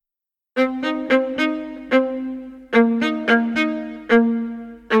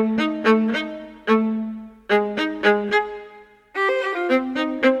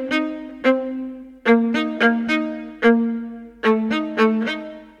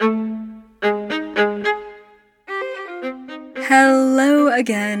Hello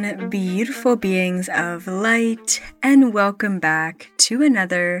again, beautiful beings of light, and welcome back to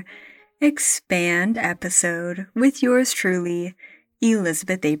another Expand episode with yours truly,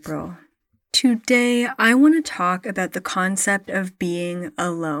 Elizabeth April. Today, I want to talk about the concept of being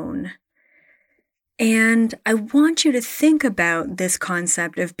alone. And I want you to think about this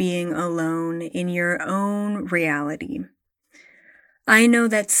concept of being alone in your own reality. I know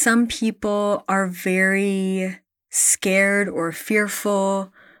that some people are very scared or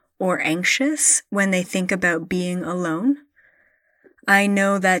fearful or anxious when they think about being alone. I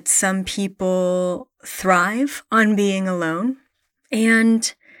know that some people thrive on being alone.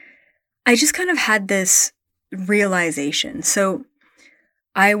 And I just kind of had this realization. So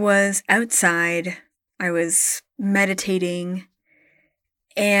I was outside, I was meditating,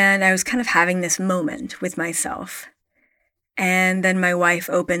 and I was kind of having this moment with myself. And then my wife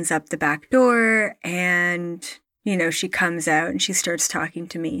opens up the back door and she comes out and she starts talking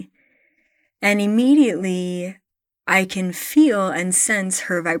to me. And immediately I can feel and sense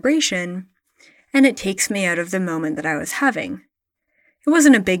her vibration, and it takes me out of the moment that I was having. It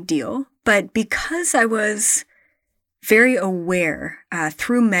wasn't a big deal, but because I was very aware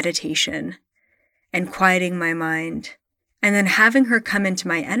through meditation and quieting my mind, and then having her come into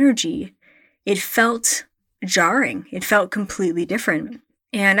my energy, it felt jarring. It felt completely different.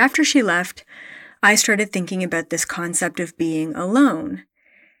 And after she left, I started thinking about this concept of being alone.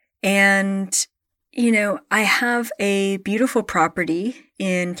 And, I have a beautiful property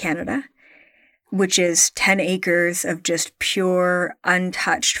in Canada, which is 10 acres of just pure,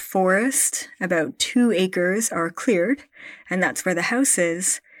 untouched forest. About 2 acres are cleared, and that's where the house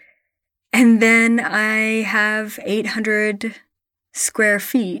is. And then I have 800 square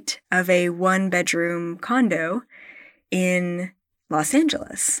feet of a 1-bedroom condo in Los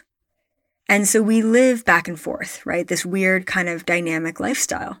Angeles. And so we live back and forth, right? This weird kind of dynamic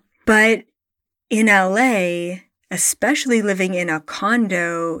lifestyle. But in LA, especially living in a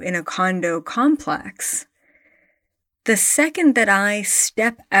condo complex, the second that I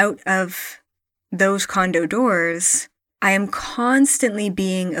step out of those condo doors, I am constantly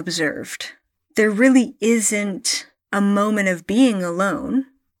being observed. There really isn't a moment of being alone,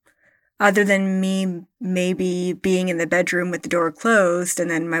 other than me maybe being in the bedroom with the door closed and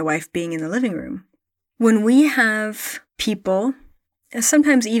then my wife being in the living room. When we have people,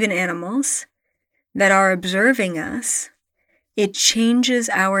 sometimes even animals, that are observing us, it changes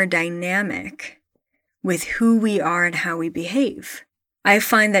our dynamic with who we are and how we behave. I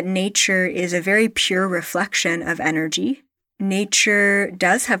find that nature is a very pure reflection of energy. Nature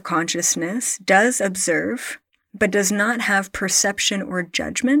does have consciousness, does observe, but does not have perception or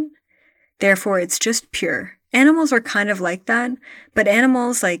judgment. Therefore, it's just pure. Animals are kind of like that, but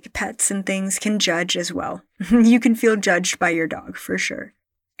animals like pets and things can judge as well. You can feel judged by your dog for sure.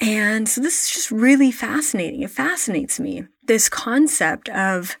 And so this is just really fascinating. It fascinates me, this concept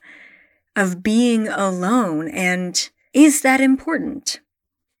of being alone, and is that important?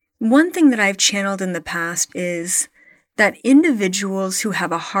 One thing that I've channeled in the past is that individuals who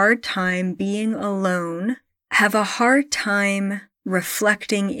have a hard time being alone have a hard time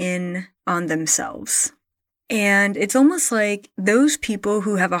reflecting in on themselves. And it's almost like those people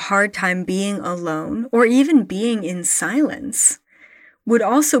who have a hard time being alone or even being in silence would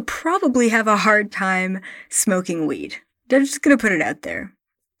also probably have a hard time smoking weed. I'm just going to put it out there.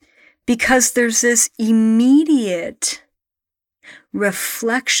 Because there's this immediate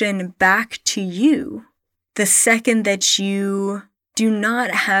reflection back to you the second that you do not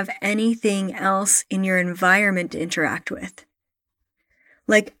have anything else in your environment to interact with.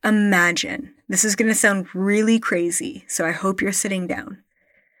 Like, imagine, this is going to sound really crazy, so I hope you're sitting down.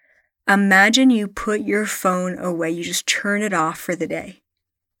 Imagine you put your phone away, you just turn it off for the day.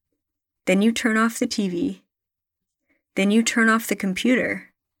 Then you turn off the TV. Then you turn off the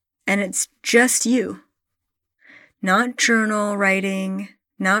computer, and it's just you. Not journal writing,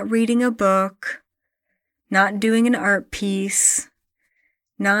 not reading a book, not doing an art piece,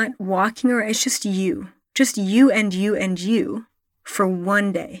 not walking around. It's just you and you and you for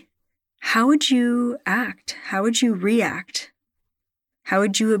one day. How would you act? How would you react? How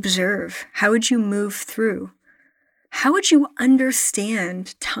would you observe? How would you move through? How would you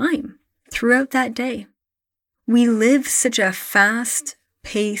understand time throughout that day? We live such a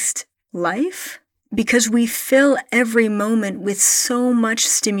fast-paced life because we fill every moment with so much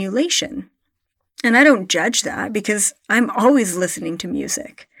stimulation. And I don't judge that because I'm always listening to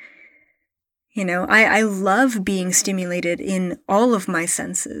music. I love being stimulated in all of my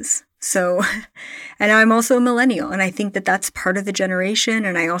senses. So, and I'm also a millennial, and I think that that's part of the generation,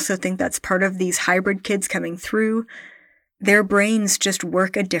 and I also think that's part of these hybrid kids coming through. their brains just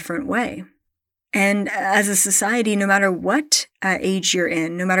work a different way. And as a society, no matter what age you're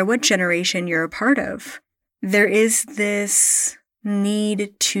in, no matter what generation you're a part of, there is this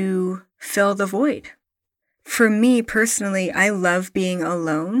need to fill the void. For me personally, I love being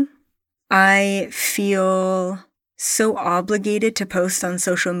alone. I feel so obligated to post on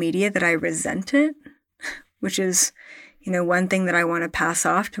social media that I resent it, which is, one thing that I want to pass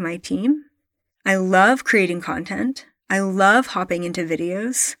off to my team. I love creating content. I love hopping into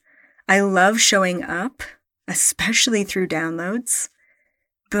videos. I love showing up, especially through downloads.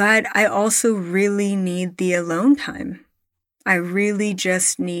 But I also really need the alone time. I really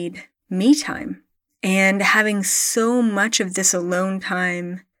just need me time. And having so much of this alone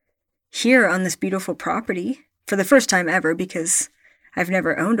time here on this beautiful property for the first time ever, because I've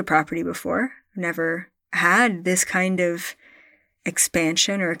never owned a property before, never had this kind of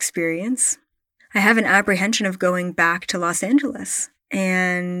expansion or experience. I have an apprehension of going back to Los Angeles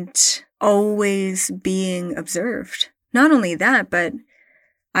and always being observed. Not only that, but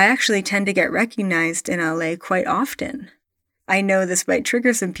I actually tend to get recognized in LA quite often. I know this might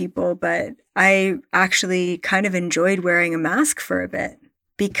trigger some people, but I actually kind of enjoyed wearing a mask for a bit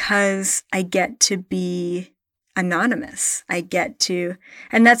because I get to be anonymous. I get to,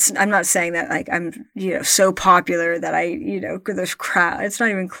 and I'm not saying that like I'm, so popular that there's crowd. It's not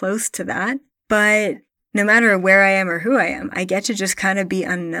even close to that. But no matter where I am or who I am, I get to just kind of be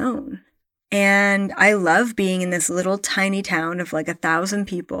unknown. And I love being in this little tiny town of like 1,000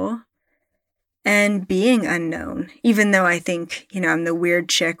 people and being unknown, even though I think, I'm the weird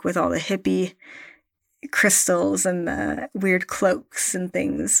chick with all the hippie crystals and the weird cloaks and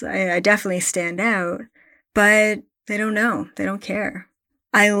things. I definitely stand out, but they don't know. They don't care.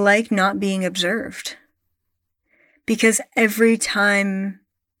 I like not being observed because every time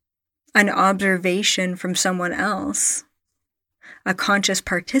an observation from someone else, a conscious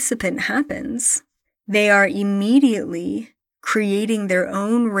participant happens, they are immediately creating their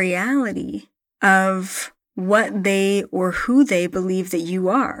own reality of what they or who they believe that you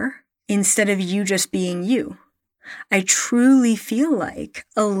are, instead of you just being you. I truly feel like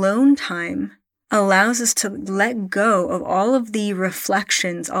alone time allows us to let go of all of the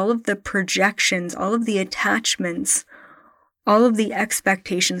reflections, all of the projections, all of the attachments, all of the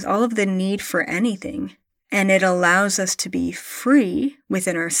expectations, all of the need for anything. And it allows us to be free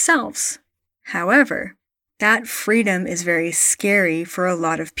within ourselves. However, that freedom is very scary for a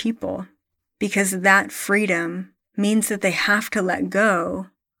lot of people because that freedom means that they have to let go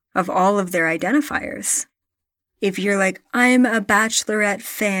of all of their identifiers. If you're like, I'm a Bachelorette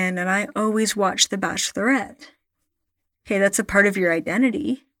fan and I always watch The Bachelorette. Okay, that's a part of your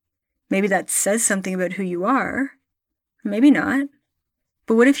identity. Maybe that says something about who you are. Maybe not.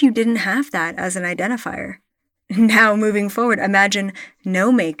 But what if you didn't have that as an identifier? Now, moving forward, imagine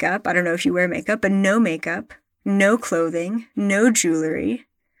no makeup. I don't know if you wear makeup, but no makeup, no clothing, no jewelry,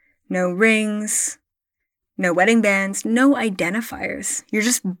 no rings, no wedding bands, no identifiers. You're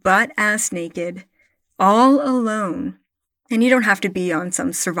just butt-ass naked, all alone. And you don't have to be on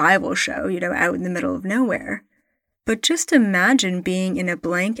some survival show, out in the middle of nowhere. But just imagine being in a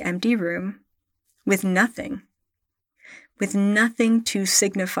blank, empty room with nothing to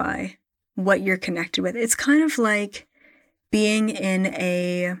signify what you're connected with. It's kind of like being in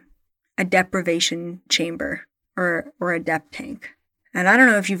a deprivation chamber or a dep tank. And I don't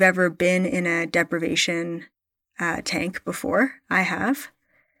know if you've ever been in a deprivation tank before. I have.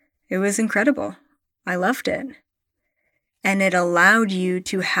 It was incredible. I loved it. And it allowed you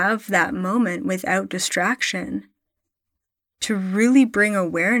to have that moment without distraction to really bring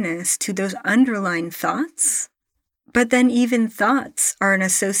awareness to those underlying thoughts. But then even thoughts are an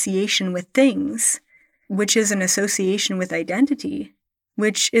association with things, which is an association with identity,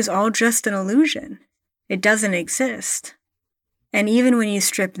 which is all just an illusion. It doesn't exist. And even when you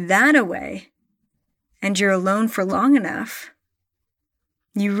strip that away and you're alone for long enough,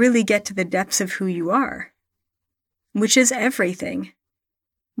 you really get to the depths of who you are, which is everything,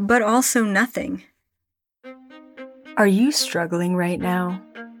 but also nothing. Are you struggling right now?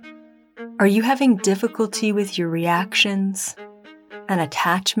 Are you having difficulty with your reactions and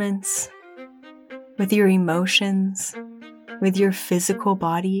attachments, with your emotions, with your physical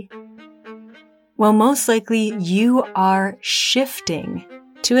body? Well, most likely you are shifting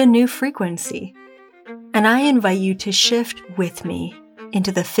to a new frequency. And I invite you to shift with me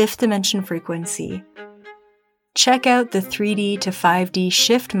into the 5th dimension frequency. Check out the 3D to 5D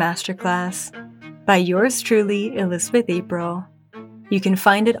Shift Masterclass by yours truly, Elizabeth April. You can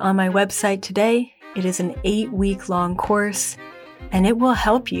find it on my website today. It is an 8-week-long course, and it will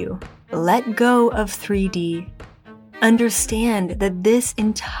help you let go of 3D Understand that this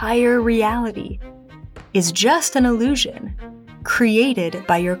entire reality is just an illusion created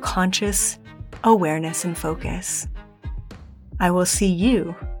by your conscious awareness and focus. I will see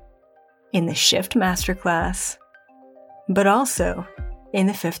you in the Shift Masterclass, but also in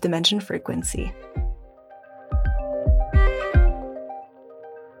the Fifth Dimension frequency.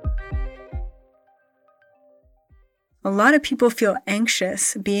 A lot of people feel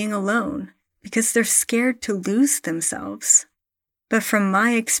anxious being alone because they're scared to lose themselves. But from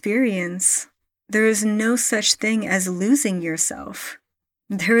my experience, there is no such thing as losing yourself.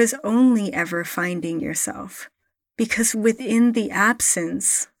 There is only ever finding yourself. Because within the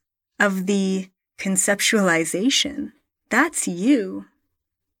absence of the conceptualization, that's you.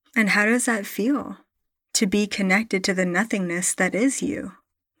 And how does that feel? To be connected to the nothingness that is you.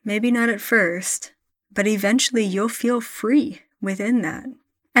 Maybe not at first, but eventually you'll feel free within that.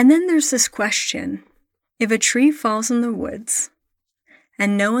 And then there's this question. If a tree falls in the woods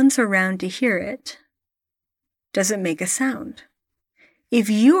and no one's around to hear it, does it make a sound? If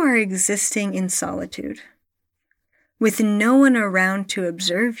you are existing in solitude, with no one around to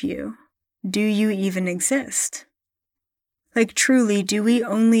observe you, do you even exist? Like truly, do we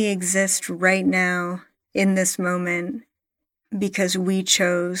only exist right now in this moment because we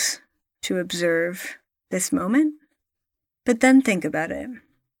chose to observe this moment? But then think about it.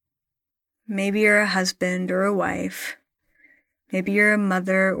 Maybe you're a husband or a wife. Maybe you're a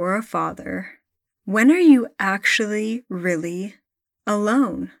mother or a father. When are you actually really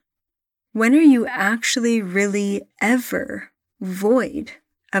alone? When are you actually really ever void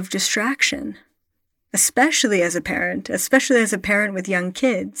of distraction? Especially as a parent with young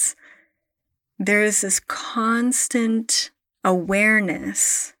kids. There is this constant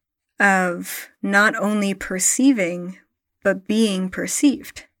awareness of not only perceiving, but being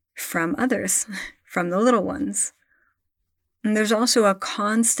perceived from others, from the little ones. And there's also a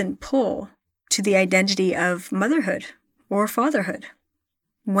constant pull to the identity of motherhood or fatherhood.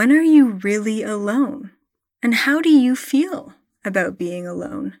 When are you really alone? And how do you feel about being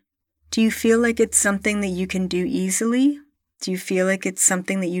alone? Do you feel like it's something that you can do easily? Do you feel like it's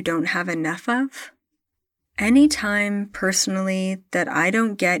something that you don't have enough of? Anytime personally that I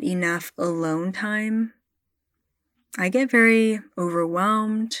don't get enough alone time, I get very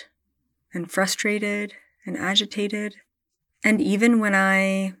overwhelmed and frustrated and agitated. And even when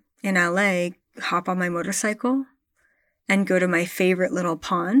I, in LA, hop on my motorcycle and go to my favorite little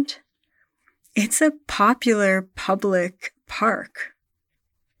pond, it's a popular public park.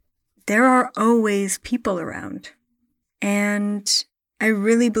 There are always people around. And I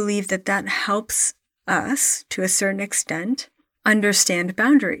really believe that that helps us, to a certain extent, understand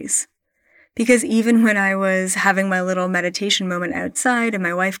boundaries. Because even when I was having my little meditation moment outside and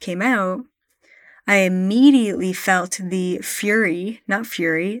my wife came out, I immediately felt the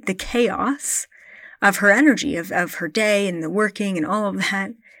the chaos of her energy, of her day and the working and all of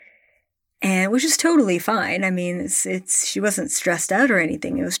that. And which is totally fine. I mean, she wasn't stressed out or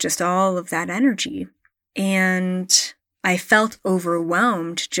anything. It was just all of that energy. And I felt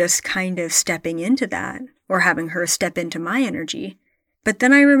overwhelmed just kind of stepping into that or having her step into my energy. But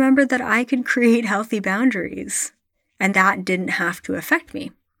then I remembered that I could create healthy boundaries and that didn't have to affect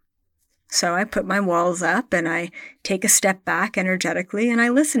me. So I put my walls up and I take a step back energetically and I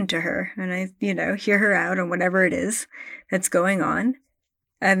listen to her and I, hear her out on whatever it is that's going on.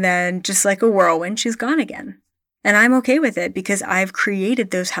 And then just like a whirlwind, she's gone again. And I'm okay with it because I've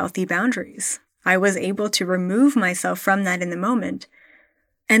created those healthy boundaries. I was able to remove myself from that in the moment.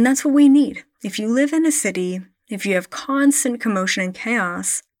 And that's what we need. If you live in a city, if you have constant commotion and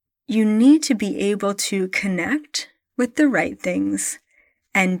chaos, you need to be able to connect with the right things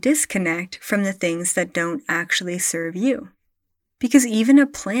and disconnect from the things that don't actually serve you. Because even a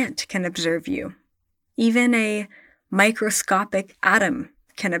plant can observe you. Even a microscopic atom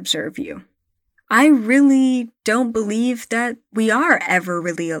can observe you. I really don't believe that we are ever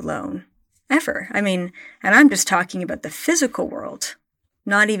really alone. Ever. I mean, and I'm just talking about the physical world,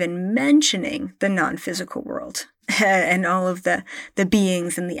 not even mentioning the non-physical world and all of the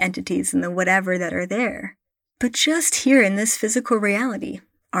beings and the entities and the whatever that are there. But just here in this physical reality,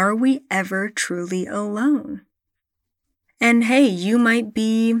 are we ever truly alone? And hey, you might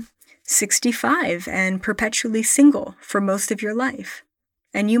be 65 and perpetually single for most of your life.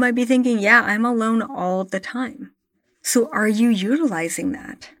 And you might be thinking, yeah, I'm alone all the time. So are you utilizing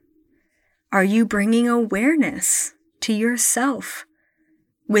that? Are you bringing awareness to yourself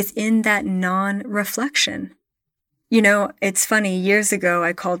within that non-reflection? It's funny, years ago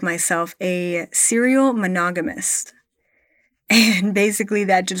I called myself a serial monogamist. And basically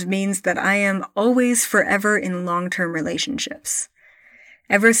that just means that I am always forever in long-term relationships.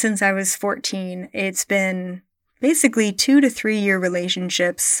 Ever since I was 14, it's been basically 2 to 3 year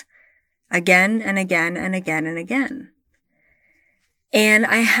relationships again and again and again and again. And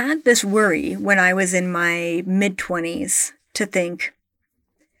I had this worry when I was in my mid-20s to think,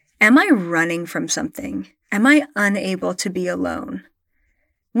 am I running from something? Am I unable to be alone?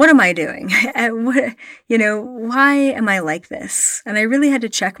 What am I doing? Why am I like this? And I really had to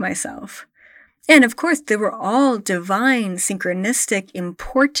check myself. And of course, they were all divine, synchronistic,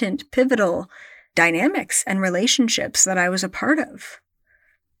 important, pivotal dynamics and relationships that I was a part of.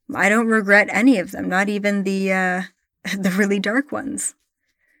 I don't regret any of them, not even the really dark ones.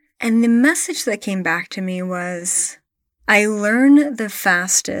 And the message that came back to me was, I learn the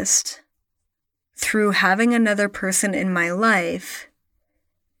fastest through having another person in my life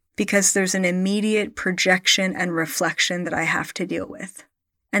because there's an immediate projection and reflection that I have to deal with.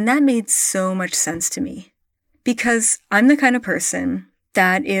 And that made so much sense to me because I'm the kind of person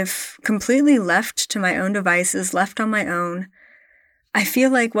that if completely left to my own devices, left on my own, I feel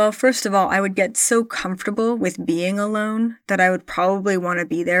like, well, first of all, I would get so comfortable with being alone that I would probably want to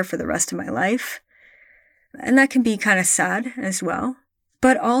be there for the rest of my life. And that can be kind of sad as well.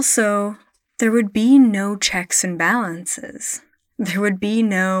 But also, there would be no checks and balances. There would be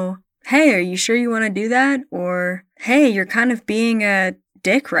no, hey, are you sure you want to do that? Or, hey, you're kind of being a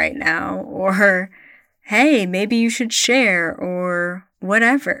dick right now. Or, hey, maybe you should share, or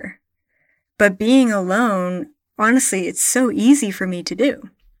whatever. But being alone, honestly, it's so easy for me to do.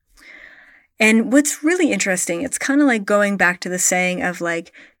 And what's really interesting, it's kind of like going back to the saying of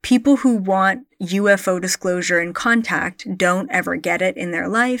like, people who want UFO disclosure and contact don't ever get it in their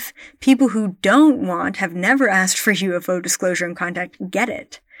life. People who don't want, have never asked for UFO disclosure and contact, get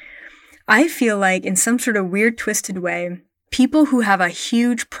it. I feel like in some sort of weird, twisted way, people who have a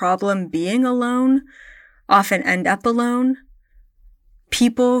huge problem being alone often end up alone.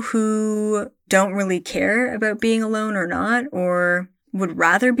 People who don't really care about being alone or not, or would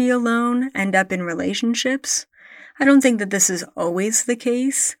rather be alone, end up in relationships. I don't think that this is always the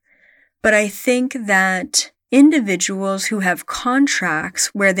case, but I think that individuals who have contracts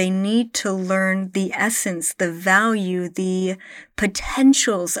where they need to learn the essence, the value, the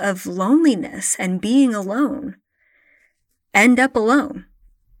potentials of loneliness and being alone, end up alone.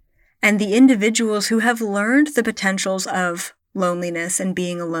 And the individuals who have learned the potentials of loneliness and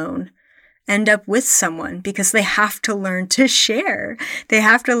being alone end up with someone because they have to learn to share. They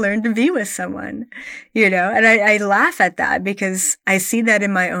have to learn to be with someone, and I laugh at that because I see that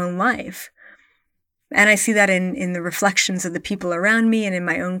in my own life. And I see that in the reflections of the people around me and in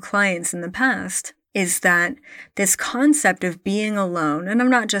my own clients in the past, is that this concept of being alone, and I'm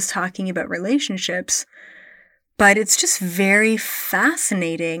not just talking about relationships, but it's just very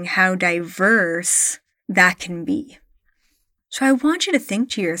fascinating how diverse that can be. So I want you to think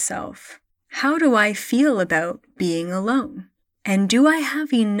to yourself, how do I feel about being alone? And do I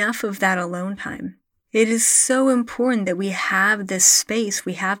have enough of that alone time? It is so important that we have this space,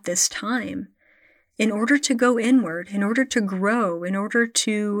 we have this time in order to go inward, in order to grow, in order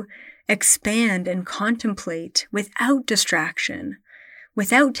to expand and contemplate without distraction,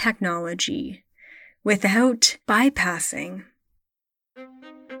 without technology, without bypassing.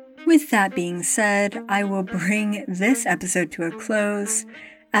 With that being said, I will bring this episode to a close.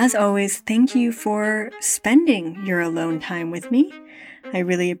 As always, thank you for spending your alone time with me. I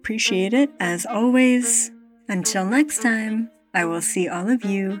really appreciate it. As always, until next time, I will see all of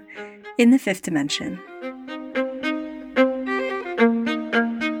you in the fifth dimension.